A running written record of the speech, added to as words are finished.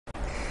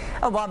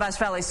A Wabash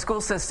Valley school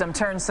system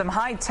turned some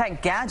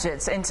high-tech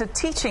gadgets into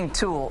teaching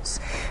tools.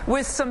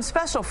 With some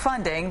special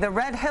funding, the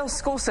Red Hills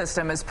school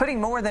system is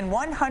putting more than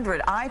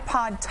 100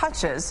 iPod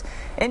touches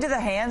into the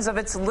hands of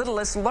its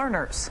littlest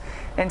learners.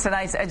 In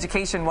tonight's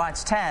Education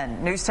Watch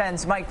 10, News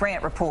 10's Mike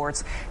Brandt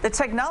reports the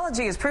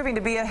technology is proving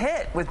to be a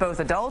hit with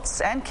both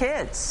adults and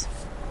kids.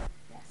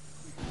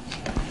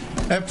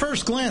 At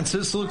first glance,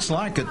 this looks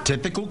like a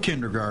typical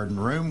kindergarten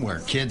room where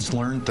kids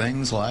learn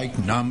things like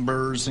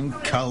numbers and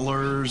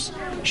colors,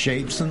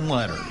 shapes and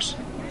letters.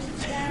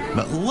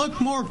 But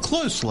look more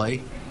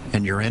closely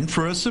and you're in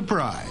for a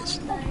surprise.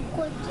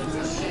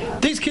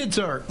 These kids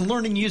are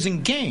learning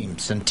using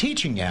games and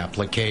teaching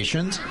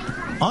applications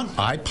on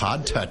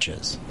iPod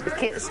touches.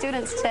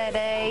 Students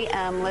today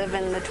live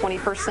in the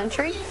 21st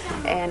century,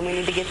 and we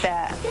need to get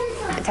that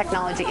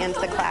technology into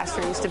the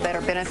classrooms to better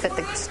benefit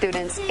the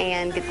students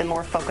and get them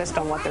more focused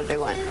on what they're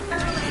doing.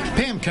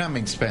 Pam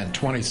Cummings spent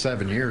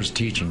 27 years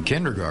teaching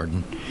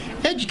kindergarten.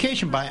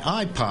 Education by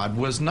iPod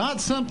was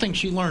not something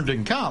she learned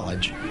in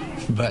college,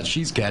 but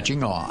she's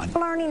catching on.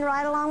 Learning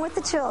right along with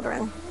the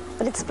children,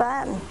 but it's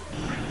fun.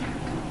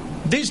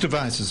 These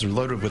devices are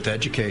loaded with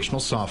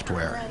educational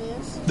software.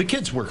 The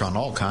kids work on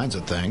all kinds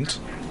of things.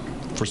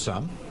 For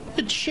some,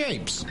 it's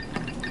shapes.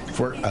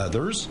 For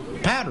others,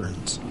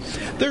 patterns.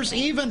 There's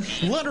even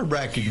letter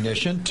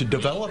recognition to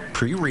develop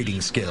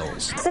pre-reading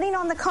skills. Sitting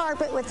on the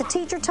carpet with the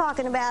teacher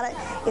talking about it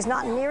is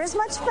not near as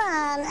much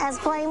fun as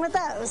playing with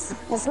those.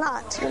 It's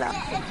not, you know.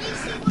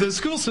 The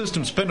school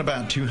system spent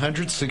about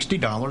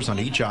 $260 on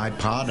each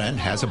iPod and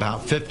has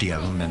about 50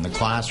 of them in the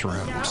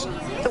classrooms.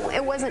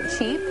 It wasn't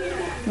cheap,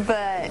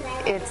 but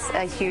it's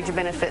a huge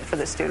benefit for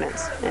the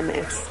students, and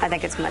I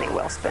think it's money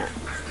well spent.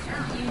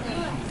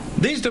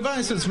 These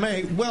devices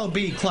may well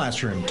be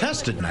classroom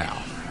tested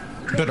now,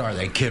 but are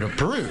they kid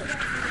approved?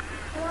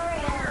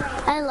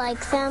 I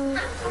like them.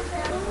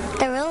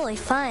 They're really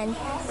fun.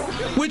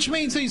 Which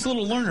means these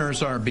little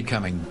learners are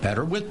becoming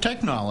better with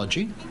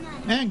technology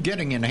and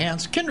getting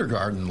enhanced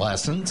kindergarten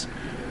lessons,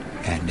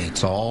 and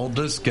it's all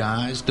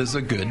disguised as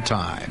a good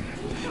time.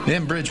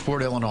 In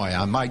Bridgeport, Illinois,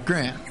 I'm Mike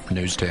Grant,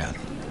 News 10.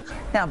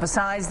 Now,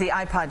 besides the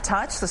iPod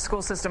Touch, the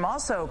school system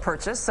also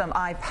purchased some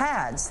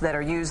iPads that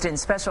are used in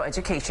special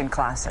education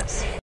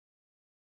classes.